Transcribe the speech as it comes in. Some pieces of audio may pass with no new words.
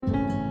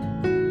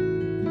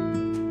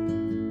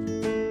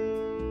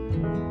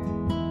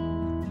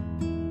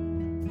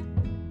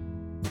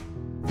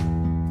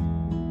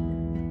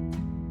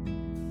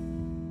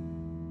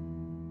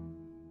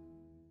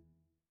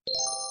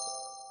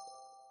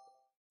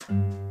Hello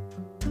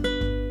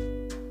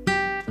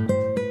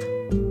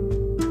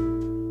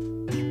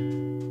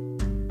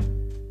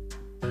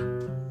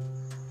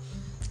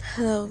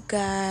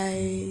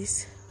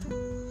guys,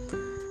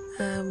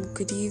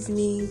 good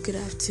evening, good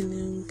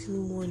afternoon, good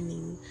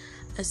morning,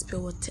 as per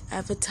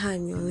whatever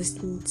time you're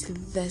listening to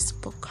this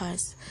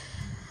podcast.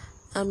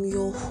 I'm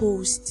your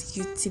host,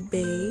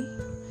 Utibe.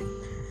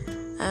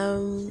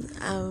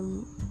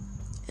 I'm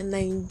a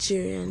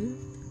Nigerian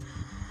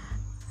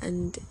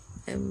and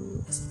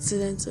I'm a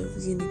student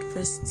of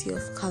University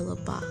of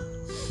Calabar.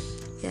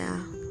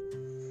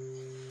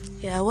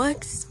 What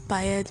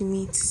inspired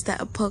me to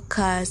start a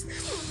podcast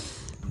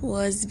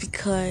was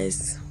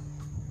because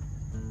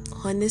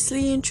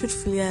honestly and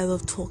truthfully, I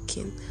love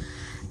talking.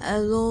 I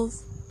love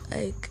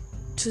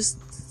just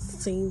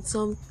saying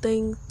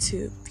something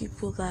to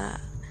people that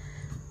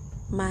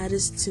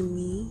matters to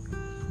me.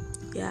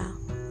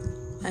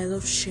 I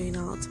love sharing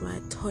out my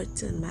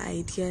thoughts and my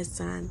ideas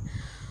and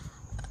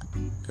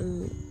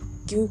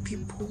giving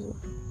people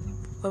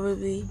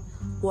probably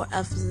what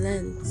I've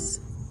learned,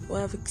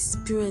 what I've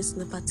experienced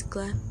in a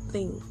particular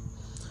thing,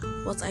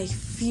 what I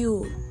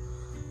feel,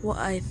 what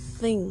I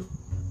think.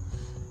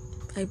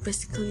 I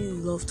basically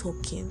love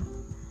talking.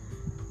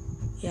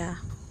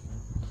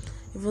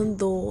 Even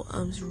though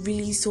I'm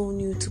really so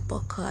new to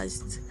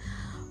podcast,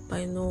 but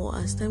I know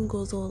as time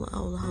goes on,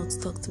 I'll know how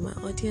to talk to my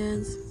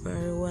audience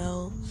very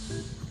well.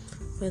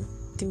 But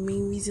the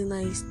main reason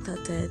I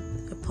started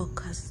a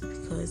podcast is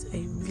because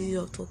I really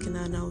love talking,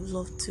 and I would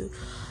love to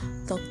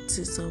talk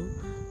to some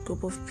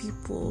group of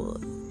people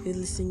who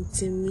listen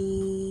to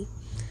me,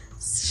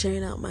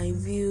 sharing out my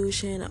views,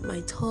 sharing out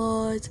my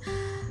thoughts,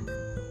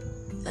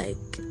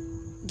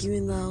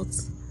 giving out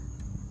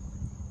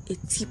a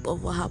tip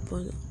of what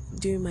happened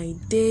during my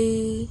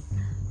day,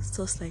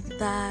 stuff like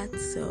that.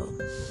 So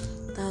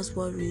that's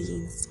what really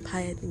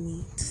inspired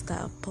me to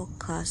start a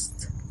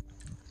podcast.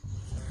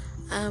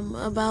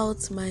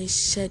 About my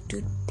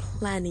scheduled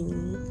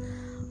planning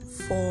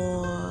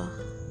for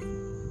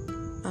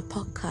my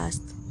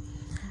podcast,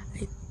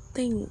 I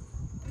think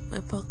my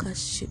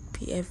podcast should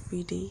be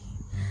every day.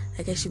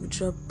 I should be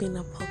dropping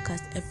a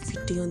podcast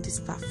every day on this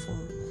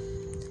platform.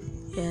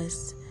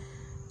 Yes,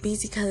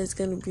 basically it's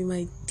gonna be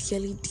my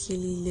daily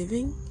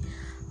living,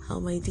 how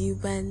my day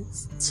went,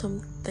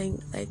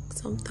 something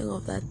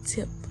of that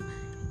tip.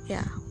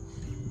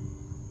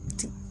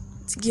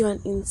 To give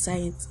an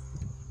insight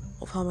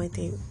of how my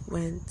day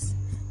went,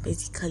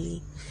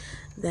 basically.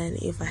 Then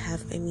if I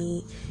have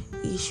any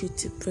issue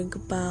to bring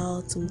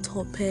about, some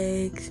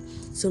topics,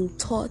 some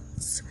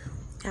thoughts,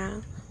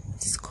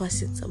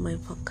 discuss it on my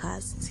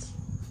podcast.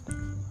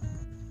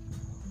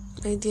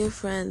 My dear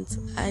friends,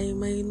 I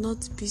might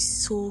not be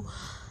so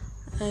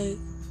I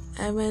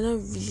might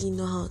not really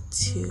know how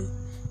to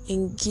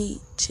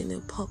engage in a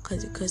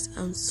podcast because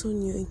I'm so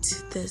new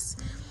into this.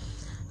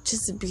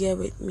 Just bear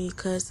with me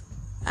because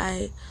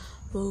I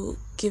will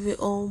give it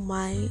all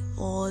my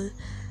all.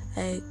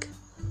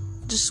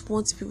 Just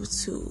want people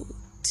to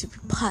be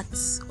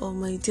parts of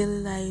my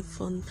daily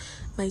life, on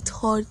my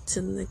thoughts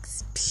and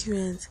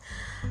experience.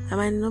 I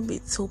might not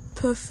be so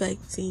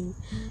perfect in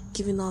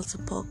giving out a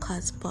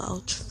podcast, but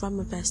I'll try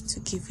my best to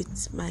give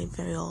it my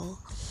very all.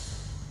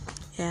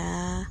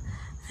 I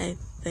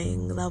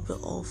think that'll be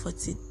all for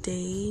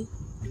today.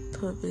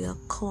 Probably I'll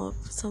come up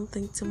with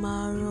something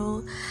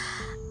tomorrow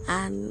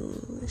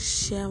and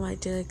share my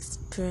daily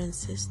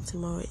experiences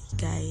tomorrow with you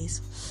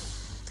guys.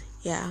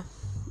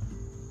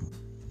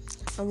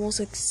 And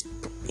also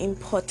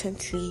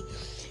importantly,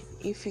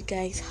 if you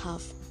guys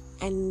have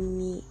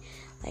any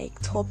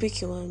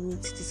topic you want me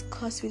to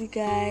discuss with you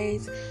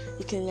guys,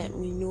 you can let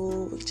me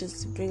know. We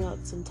just bring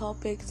out some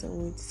topics and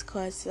we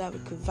discuss so that we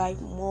could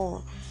vibe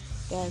more.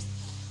 Yes,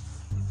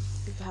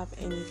 if you have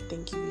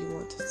anything you really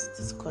want us to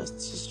discuss,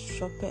 just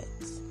drop it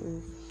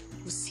and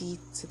we'll see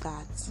to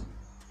that.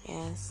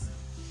 Yes.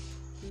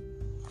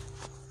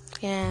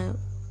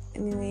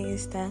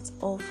 Anyways, that's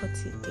all for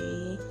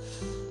today.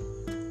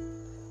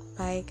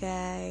 Bye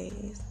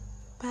guys.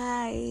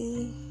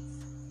 Bye.